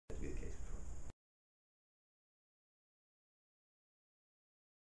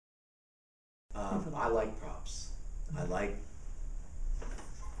I like props. I like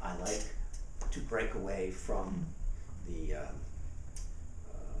to break away from the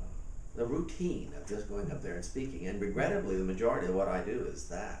routine of just going up there and speaking. And regrettably, the majority of what I do is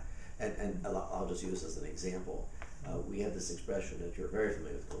that. And I'll just use as an example. We have this expression that you're very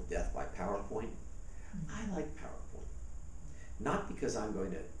familiar with called death by PowerPoint. I like PowerPoint. Not because I'm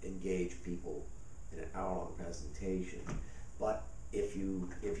going to engage people in an hour-long presentation, but if you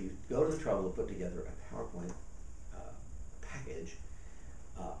go to the trouble to put together a PowerPoint package,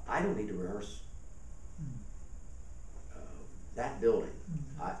 I don't need to rehearse that building.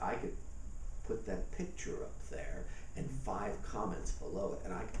 I could put that picture up there and 5 comments below it,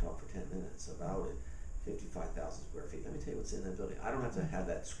 and I could talk for 10 minutes about it. 55,000 square feet. Let me tell you what's in that building. I don't have to have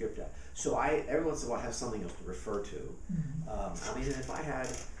that script out. So I every once in a while have something else to refer to. I mean, if I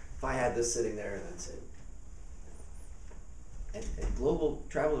had this sitting there and I'd say, and global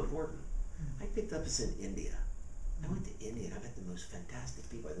travel important. I picked up this in India. I went to India and I met the most fantastic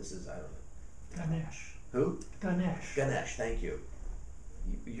people. This is, I don't know. Ganesh. Who? Ganesh. Ganesh, thank you.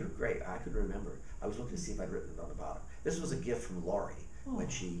 You're great. I could remember. I was looking to see if I'd written it on the bottom. This was a gift from Laurie when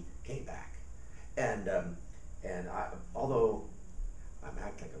she came back. And although I'm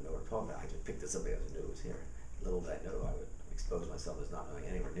acting like I know what I'm talking about, I just picked this up because I knew it was here. Little did I know I would expose myself as not knowing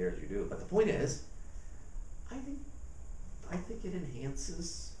anywhere near as you do. But the point is, I think it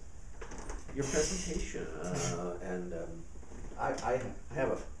enhances your presentation. I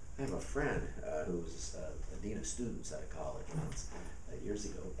have a friend who was a dean of students at a college once years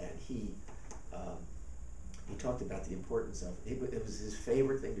ago, and he talked about the importance of it was his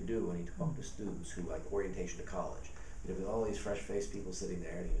favorite thing to do when he talked to students who like orientation to college. You know, with all these fresh-faced people sitting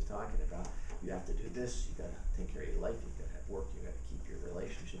there, and he was talking about you have to do this, you got to take care of your life, you got to have work, you got to keep your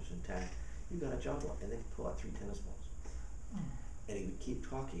relationships intact, you got to juggle, and then he'd pull out 3 tennis balls, and he would keep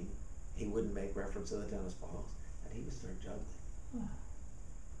talking. He wouldn't make reference to the tennis balls, and he would start juggling.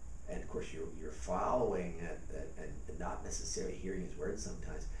 And of course, you're following and not necessarily hearing his words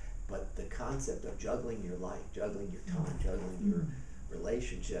sometimes. But the concept of juggling your life, juggling your time, juggling your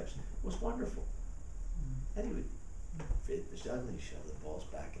relationships was wonderful. And he would fit the juggling, shove the balls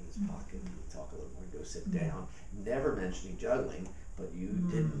back in his pocket, and he'd talk a little more and go sit down, never mentioning juggling, but you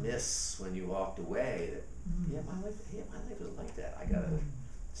didn't miss when you walked away that, my life was like that. I gotta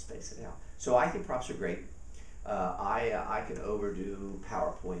space it out. So I think props are great. I can overdo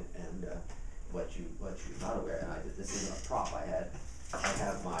PowerPoint and what you're not aware, and this isn't a prop I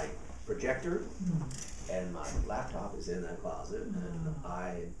have my projector and my laptop is in that closet, and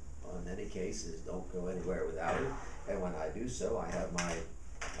I, in many cases, don't go anywhere without it. And when I do so, I have my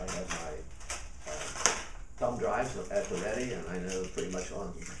thumb drives at the ready, and I know pretty much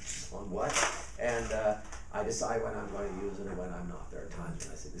on what. And I decide when I'm going to use it and when I'm not. There are times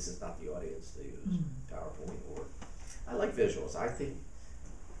when I say this is not the audience to use PowerPoint, or I like visuals. I think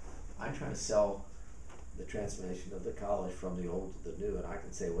I try to sell the transformation of the college from the old to the new, and I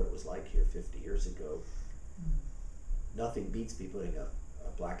can say what it was like here 50 years ago. Nothing beats me putting a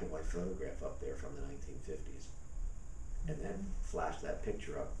black and white photograph up there from the 1950s and then flash that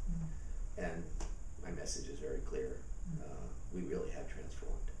picture up, and my message is very clear. We really have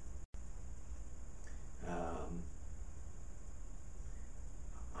transformed.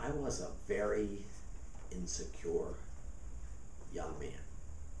 I was a very insecure young man.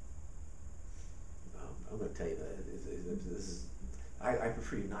 I'm going to tell you that this is. I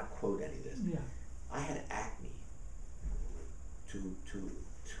prefer you not quote any of this. Yeah. I had acne to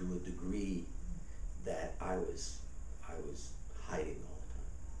a degree that I was hiding all the time.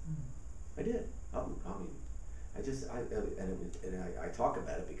 I did. I mean, I talk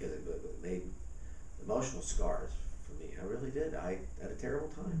about it because it made emotional scars for me. I really did. I had a terrible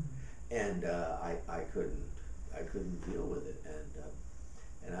time, and I couldn't deal with it,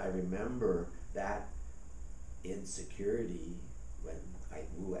 and I remember that insecurity when I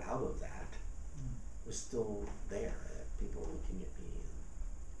grew out of that was still there. People looking at me,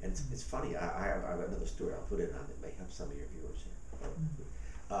 and it's funny. I have another story. I'll put it on. It may help some of your viewers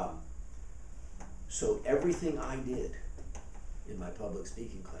here. So everything I did in my public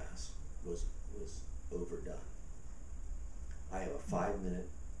speaking class was overdone. I have a 5-minute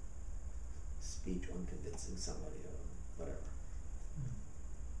speech on convincing somebody of whatever.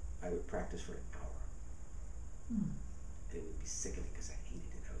 I would practice for an hour. And it would be sickening because I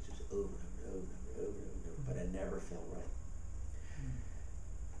hated it. I was just over and over, but I never felt right.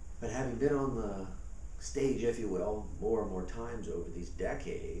 But having been on the stage, if you will, more and more times over these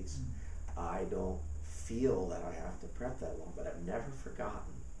decades, I don't feel that I have to prep that long, but I've never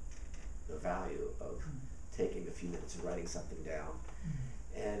forgotten the value of taking a few minutes and writing something down.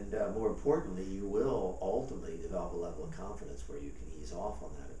 And more importantly, you will ultimately develop a level of confidence where you can ease off on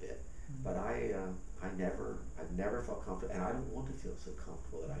that a bit. But I've never felt comfortable, and I don't want to feel so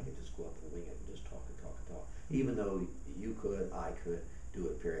comfortable that I can just go up and wing it and just talk and talk and talk. Even though you could, I could do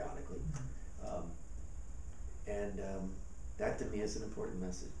it periodically. That to me is an important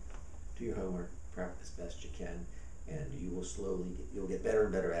message. Do your homework, prep as best you can, and you will you'll get better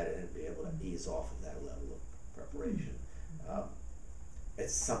and better at it and be able to ease off of that level of preparation.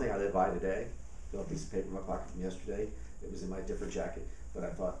 It's something I live by today. Got a piece of paper in my pocket from yesterday. It was in my different jacket, but I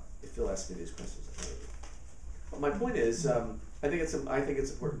thought, if Phil asked me these questions, I know. But my point is, I think it's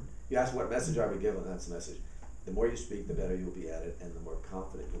important. You ask what message I would give, and that's the message. The more you speak, the better you'll be at it, and the more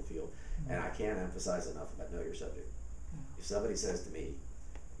confident you'll feel. And I can't emphasize enough about know your subject. If somebody says to me,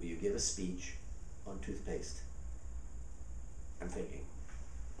 will you give a speech on toothpaste? I'm thinking,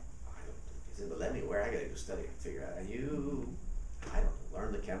 I don't think he said, but let me, where I gotta go study and figure out. And I don't know,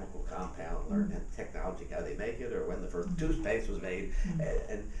 learn the chemical compound, learn the technology, how they make it, or when the first toothpaste was made.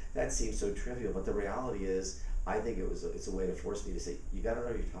 And that seems so trivial, but the reality is, I think it's a way to force me to say, you gotta know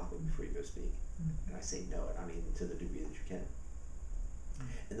your topic before you go speak. And I say, know it, I mean, to the degree that you can.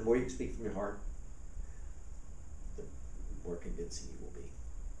 And the more you can speak from your heart, the more convincing you will be.